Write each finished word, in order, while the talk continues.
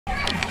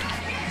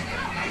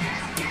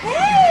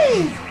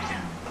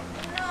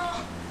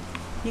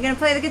You gonna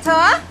play the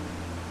guitar?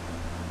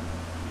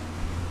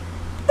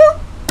 Boop.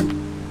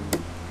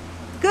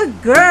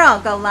 Good girl.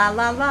 Go la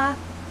la la.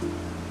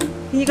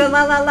 Can you go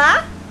la la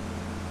la?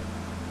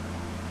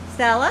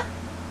 Stella?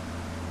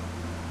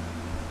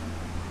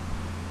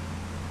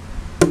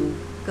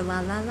 Go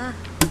la la la.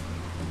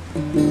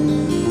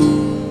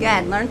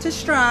 Good. Learn to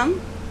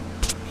strum.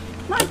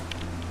 Come on.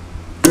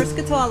 First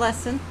guitar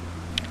lesson.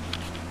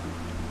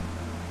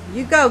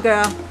 You go,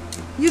 girl.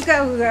 You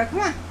go, girl. Come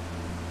on.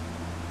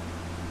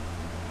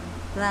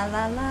 La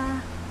la la.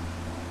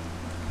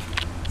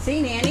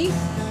 See, Nanny?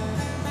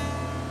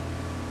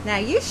 Now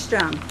you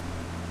strum.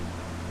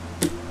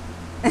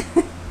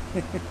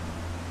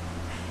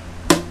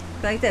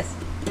 Like this.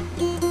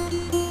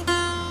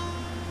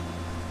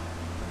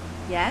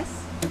 Yes?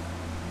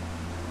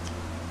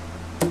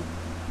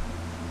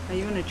 Are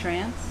you in a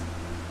trance?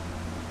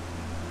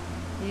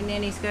 You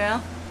Nanny's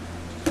girl?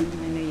 I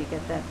know you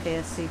get that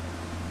fancy.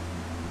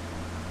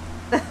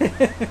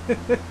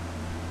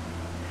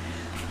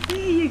 There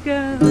you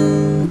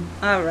go.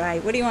 All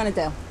right, what do you want to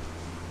do?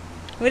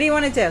 What do you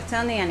want to do?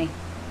 Tell Nanny.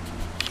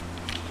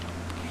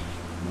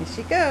 Here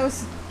she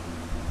goes.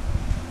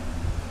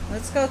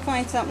 Let's go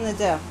find something to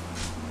do.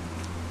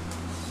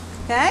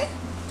 Okay?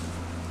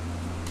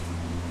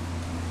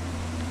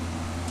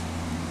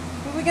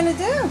 What are we going to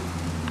do?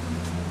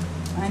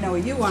 I know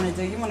what you want to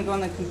do. You want to go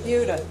on the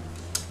computer.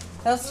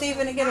 Tell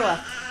Stephen to get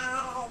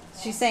off.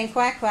 She's saying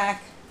quack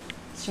quack.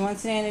 She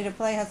wants Nanny to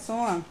play her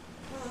song.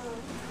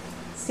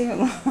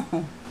 Stephen,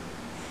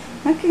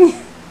 how can you?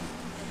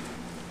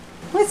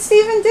 What's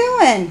Stephen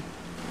doing?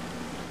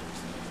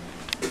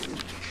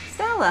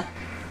 Stella.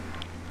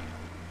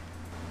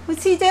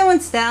 What's he doing,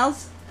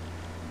 Stells?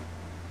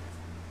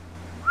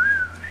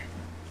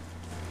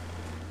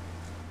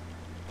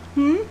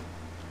 Hmm?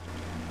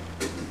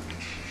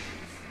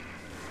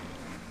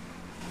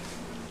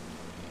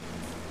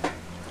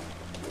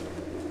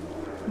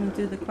 You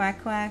do the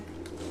quack quack?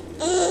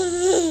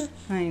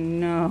 I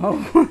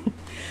know.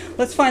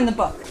 Let's find the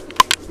book.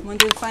 Want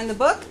to find the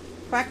book?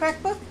 Quack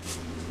quack book?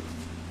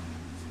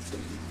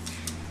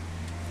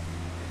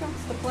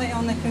 Wants to play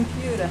on the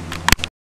computer.